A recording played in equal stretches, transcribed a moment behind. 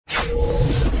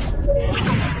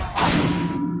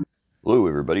Hello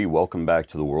everybody, welcome back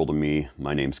to the world of me.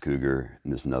 My name's Cougar,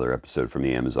 and this is another episode from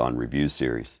the Amazon review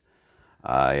series.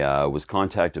 I was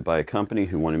contacted by a company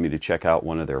who wanted me to check out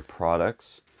one of their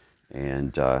products,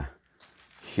 and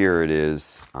here it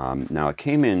is. Now it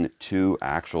came in two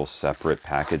actual separate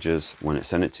packages when it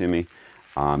sent it to me.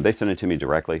 They sent it to me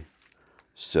directly,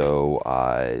 so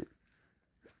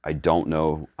I don't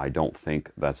know, I don't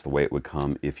think that's the way it would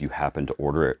come if you happen to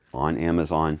order it on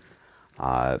Amazon.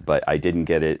 But I didn't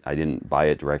get it. I didn't buy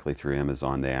it directly through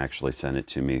Amazon. They actually sent it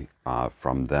to me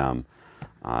from them.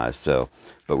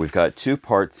 But we've got two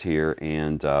parts here,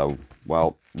 and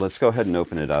well, let's go ahead and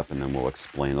open it up, and then we'll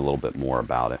explain a little bit more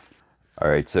about it. All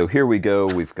right, so here we go.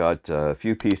 We've got a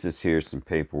few pieces here, some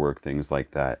paperwork, things like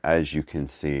that. As you can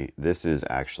see, this is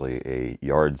actually a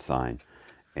yard sign,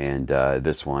 and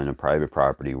this one, a private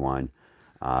property one,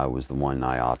 was the one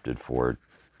I opted for,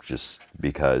 just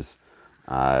because.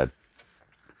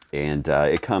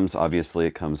 It comes, obviously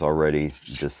it comes already.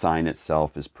 The sign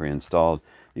itself is pre-installed.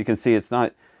 You can see it's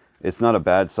not a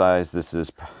bad size. This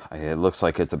is, it looks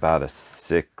like it's about a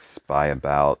 6 by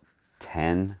about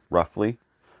 10 roughly.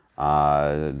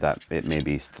 That it may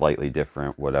be slightly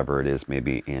different, whatever it is,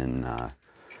 maybe in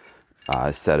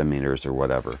centimeters or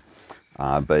whatever.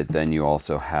 But then you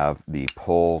also have the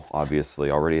pole,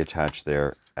 obviously already attached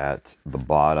there at the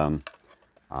bottom.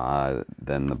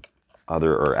 Then the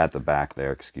other, or at the back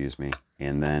there, excuse me,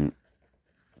 and then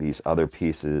these other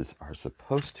pieces are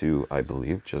supposed to, I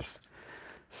believe, just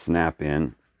snap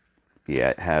in. Yeah,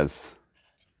 it has,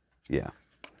 yeah,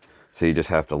 so you just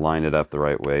have to line it up the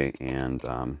right way,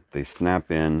 and they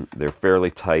snap in. They're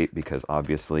fairly tight because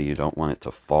obviously you don't want it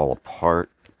to fall apart.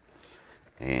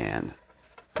 And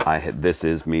this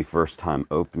is me first time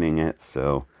opening it,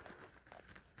 so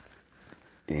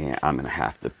yeah, I'm gonna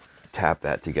have to tap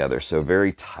that together. So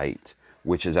very tight,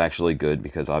 which is actually good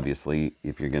because obviously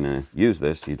if you're going to use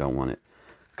this, you don't want it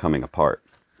coming apart.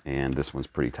 And this one's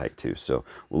pretty tight too, so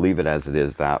we'll leave it as it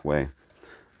is that way.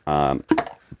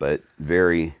 But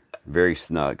very, very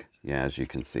snug. Yeah, as you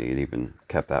can see, it even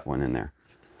kept that one in there.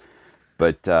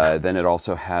 But then it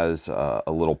also has a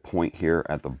little point here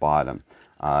at the bottom.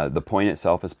 The point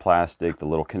itself is plastic. The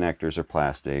little connectors are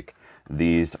plastic.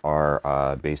 These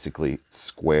are basically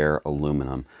square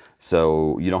aluminum.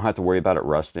 So you don't have to worry about it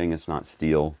rusting. It's not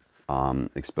steel,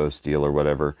 exposed steel or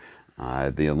whatever.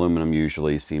 The aluminum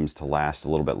usually seems to last a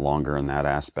little bit longer in that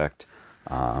aspect.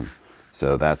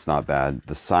 So that's not bad.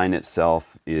 The sign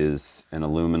itself is an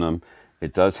aluminum.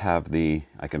 It does have the,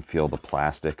 I can feel the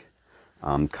plastic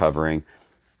covering.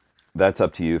 That's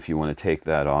up to you if you want to take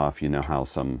that off. You know how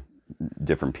some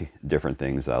different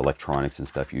things, electronics and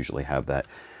stuff, usually have that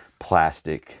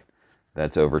plastic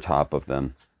that's over top of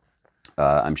them.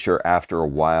 I'm sure after a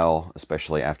while,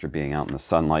 especially after being out in the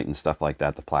sunlight and stuff like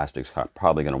that, the plastic's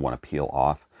probably going to want to peel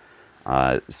off.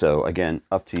 So again,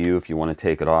 up to you if you want to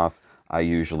take it off. I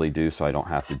usually do, so I don't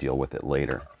have to deal with it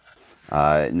later.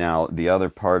 Now, the other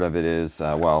part of it is,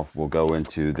 well, we'll go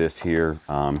into this here.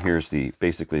 Here's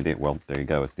basically, well, there you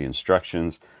go. It's the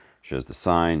instructions. Shows the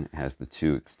sign. It has the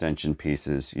two extension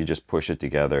pieces. You just push it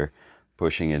together,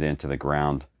 pushing it into the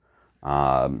ground.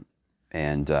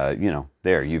 You know,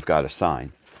 there, you've got a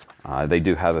sign. They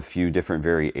do have a few different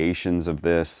variations of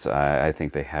this. I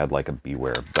think they had like a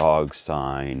beware of dog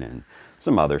sign and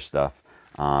some other stuff.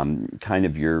 Kind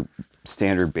of your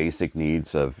standard basic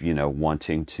needs of, you know,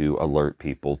 wanting to alert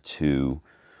people to,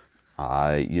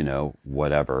 you know,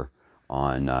 whatever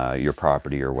on your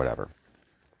property or whatever.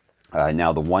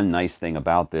 Now, the one nice thing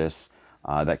about this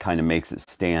that kind of makes it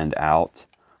stand out,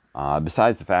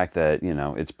 besides the fact that, you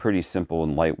know, it's pretty simple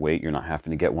and lightweight. You're not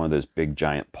having to get one of those big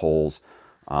giant poles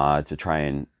to try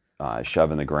and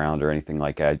shove in the ground or anything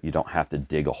like that. You don't have to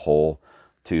dig a hole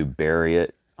to bury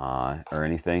it or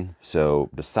anything. So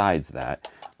besides that,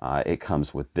 it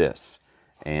comes with this.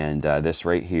 And this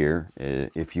right here,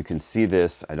 if you can see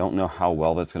this, I don't know how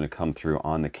well that's going to come through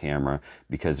on the camera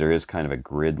because there is kind of a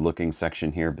grid looking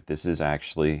section here, but this is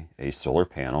actually a solar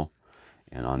panel.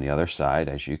 And on the other side,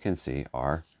 as you can see,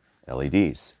 are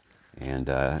LEDs. And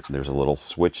there's a little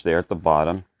switch there at the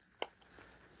bottom.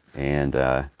 And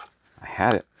I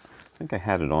think I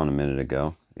had it on a minute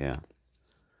ago. Yeah.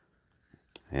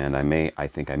 And I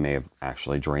think I may have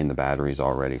actually drained the batteries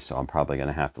already, so I'm probably going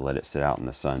to have to let it sit out in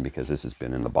the sun because this has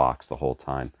been in the box the whole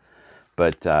time.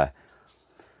 But the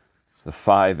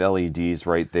 5 LEDs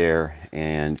right there,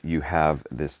 and you have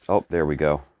this, oh, there we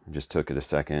go. Just took it a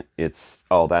second. It's,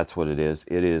 oh, that's what it is.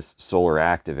 It is solar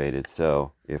activated.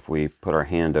 So if we put our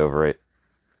hand over it,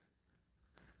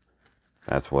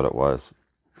 that's what it was.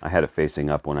 I had it facing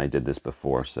up when I did this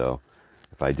before, so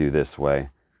if I do this way,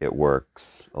 it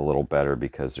works a little better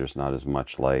because there's not as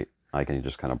much light. I can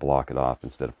just kind of block it off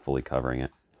instead of fully covering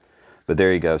it. But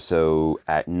there you go. So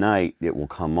at night it will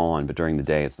come on, but during the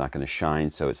day it's not going to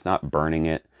shine, so it's not burning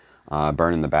it,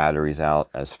 burning the batteries out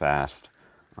as fast.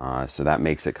 So that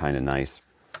makes it kind of nice.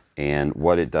 And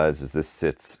what it does is this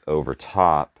sits over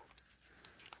top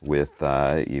with,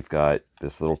 you've got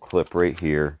this little clip right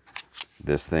here.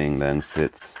 This thing then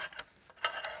sits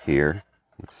here.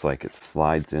 Looks like it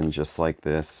slides in just like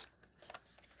this.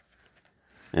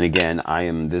 And again,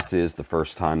 this is the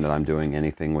first time that I'm doing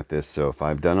anything with this, so if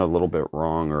I've done it a little bit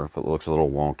wrong or if it looks a little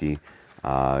wonky,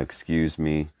 excuse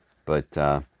me. But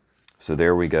so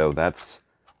there we go. That's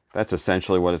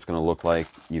essentially what it's going to look like.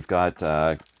 You've got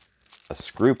a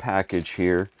screw package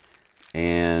here,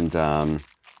 and I'm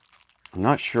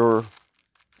not sure, it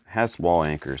has wall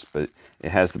anchors, but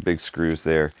it has the big screws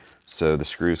there. So the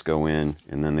screws go in,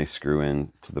 and then they screw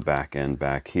in to the back end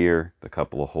back here, the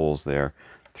couple of holes there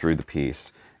through the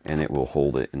piece, and it will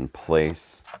hold it in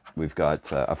place. We've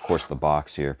got, of course, the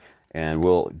box here, and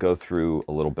we'll go through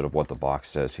a little bit of what the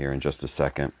box says here in just a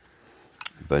second.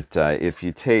 But if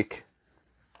you take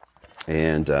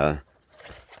and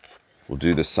we'll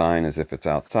do the sign as if it's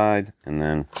outside, and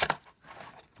then,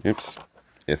 oops,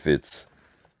 if it's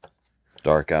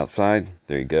dark outside,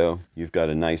 there you go. You've got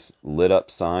a nice lit up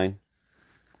sign.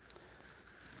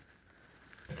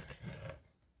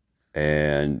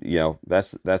 And, you know,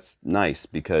 that's nice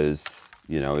because,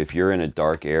 you know, if you're in a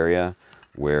dark area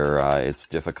where it's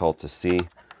difficult to see,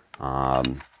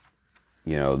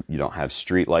 you know, you don't have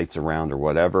street lights around or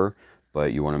whatever,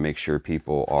 but you want to make sure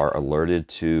people are alerted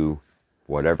to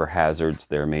whatever hazards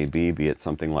there may be it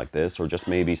something like this or just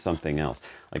maybe something else.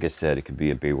 Like I said, it could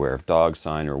be a beware of dog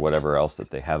sign or whatever else that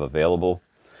they have available.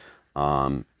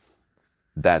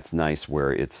 That's nice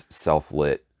where it's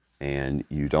self-lit and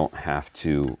you don't have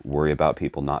to worry about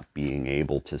people not being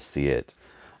able to see it,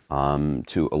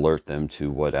 to alert them to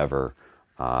whatever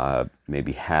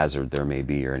maybe hazard there may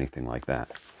be or anything like that.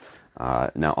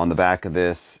 Now on the back of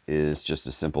this is just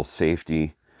a simple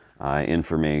safety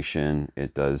information.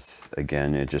 It does,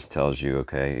 again, it just tells you,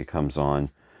 okay, it comes on.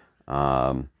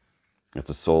 It's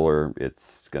a solar,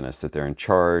 it's going to sit there and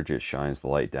charge. It shines the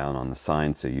light down on the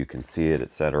sign so you can see it,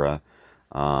 etc.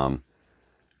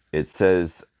 It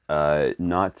says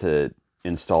not to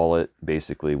install it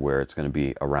basically where it's going to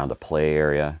be around a play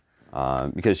area,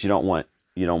 because you don't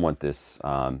want this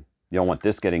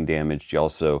getting damaged. You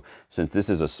also, since this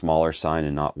is a smaller sign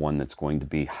and not one that's going to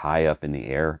be high up in the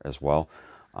air as well,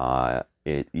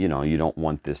 you don't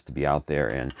want this to be out there,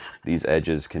 and these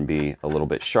edges can be a little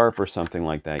bit sharp or something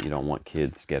like that. You don't want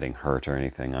kids getting hurt or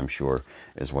anything, I'm sure,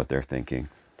 is what they're thinking.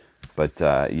 But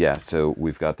yeah, so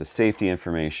we've got the safety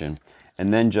information.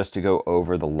 And then just to go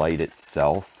over the light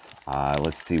itself,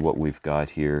 let's see what we've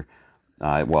got here.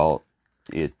 Well,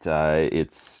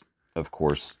 it's, of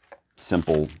course,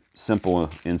 simple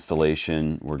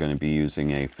installation. We're going to be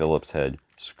using a Phillips head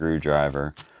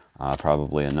screwdriver,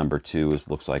 probably a number 2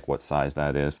 looks like what size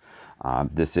that is.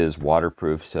 This is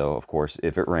waterproof, so of course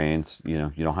if it rains, you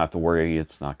don't have to worry,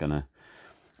 it's not going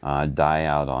to die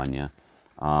out on you.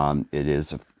 It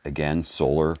is, again,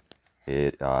 solar.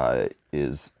 It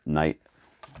is night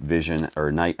vision,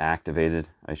 or night activated,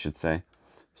 I should say.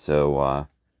 So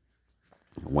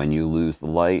when you lose the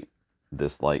light,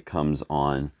 this light comes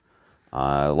on,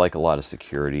 like a lot of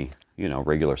security,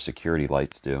 regular security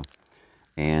lights do.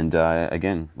 And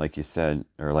again, like you said,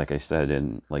 or like I said,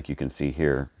 and like you can see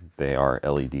here, they are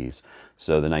LEDs.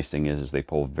 So the nice thing is they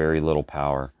pull very little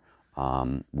power,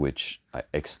 which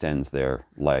extends their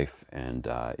life and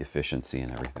efficiency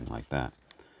and everything like that.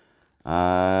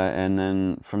 And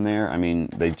then from there, I mean,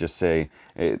 they just say,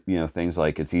 things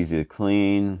like it's easy to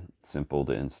clean, simple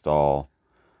to install,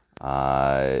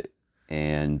 and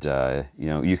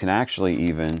you can actually,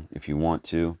 even if you want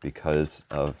to, because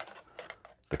of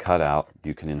the cutout,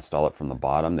 you can install it from the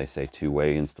bottom. They say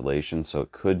two-way installation, so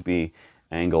it could be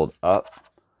angled up.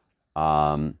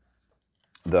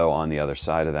 Though on the other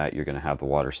side of that, you're going to have the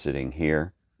water sitting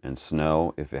here, and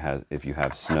snow if you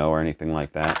have snow or anything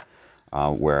like that.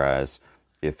 Whereas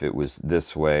if it was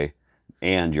this way,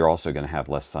 and you're also going to have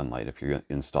less sunlight if you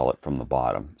install it from the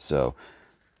bottom. So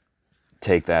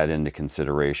take that into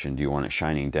consideration. Do you want it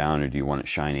shining down or do you want it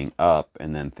shining up?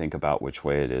 And then think about which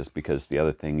way it is, because the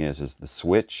other thing is the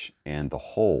switch and the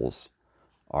holes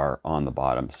are on the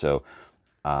bottom. So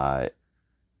I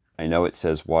know it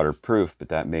says waterproof, but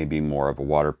that may be more of a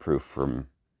waterproof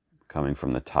coming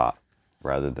from the top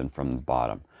rather than from the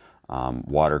bottom.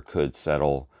 Water could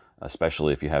settle,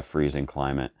 especially if you have freezing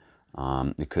climate.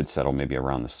 It could settle maybe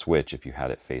around the switch if you had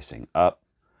it facing up.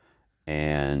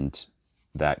 And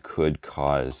that could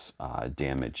cause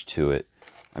damage to it.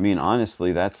 I mean,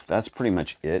 honestly, that's pretty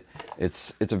much it.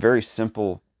 It's a very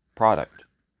simple product,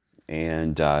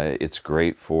 and it's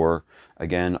great for,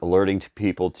 again, alerting to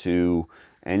people to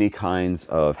any kinds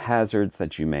of hazards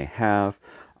that you may have.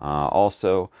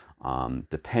 Also,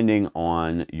 depending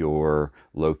on your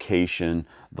location,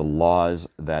 the laws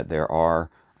that there are.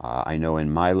 I know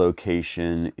in my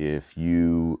location, if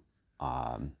you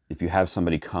have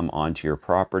somebody come onto your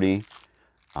property,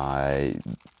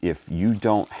 if you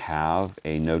don't have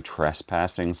a no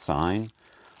trespassing sign,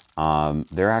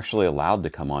 they're actually allowed to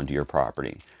come onto your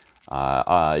property.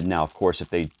 Now, of course, if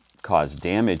they cause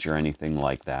damage or anything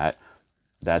like that,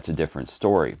 that's a different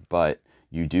story. But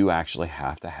you do actually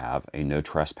have to have a no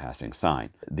trespassing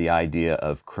sign. The idea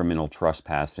of criminal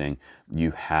trespassing,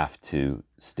 you have to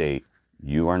state,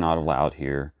 you are not allowed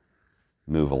here,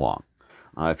 move along.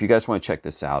 If you guys want to check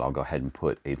this out, I'll go ahead and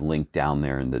put a link down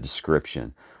there in the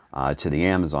description to the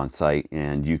Amazon site,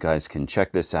 and you guys can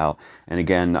check this out. And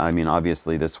again, I mean,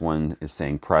 obviously this one is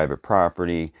saying private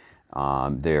property.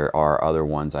 There are other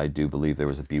ones. I do believe there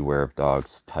was a beware of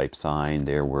dogs type sign.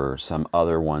 There were some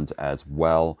other ones as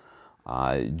well.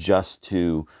 Just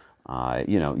to,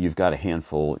 you know, you've got a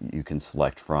handful you can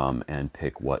select from and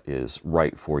pick what is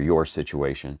right for your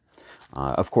situation.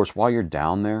 Of course, while you're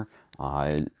down there,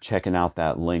 checking out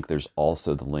that link, there's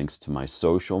also the links to my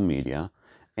social media,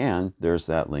 and there's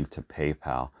that link to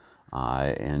PayPal.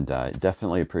 And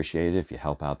definitely appreciate it if you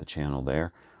help out the channel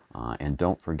there. And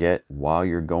don't forget, while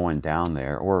you're going down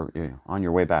there or on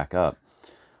your way back up,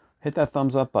 hit that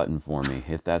thumbs up button for me.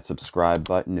 Hit that subscribe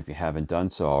button if you haven't done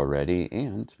so already.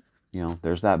 And, you know,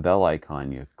 there's that bell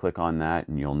icon. You click on that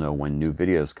and you'll know when new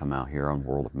videos come out here on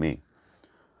World of Me.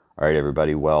 All right,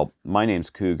 everybody. Well, my name's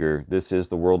Cougar. This is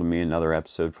the World of Me, another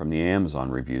episode from the Amazon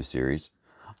review series.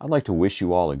 I'd like to wish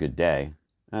you all a good day,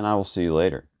 and I will see you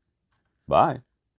later. Bye.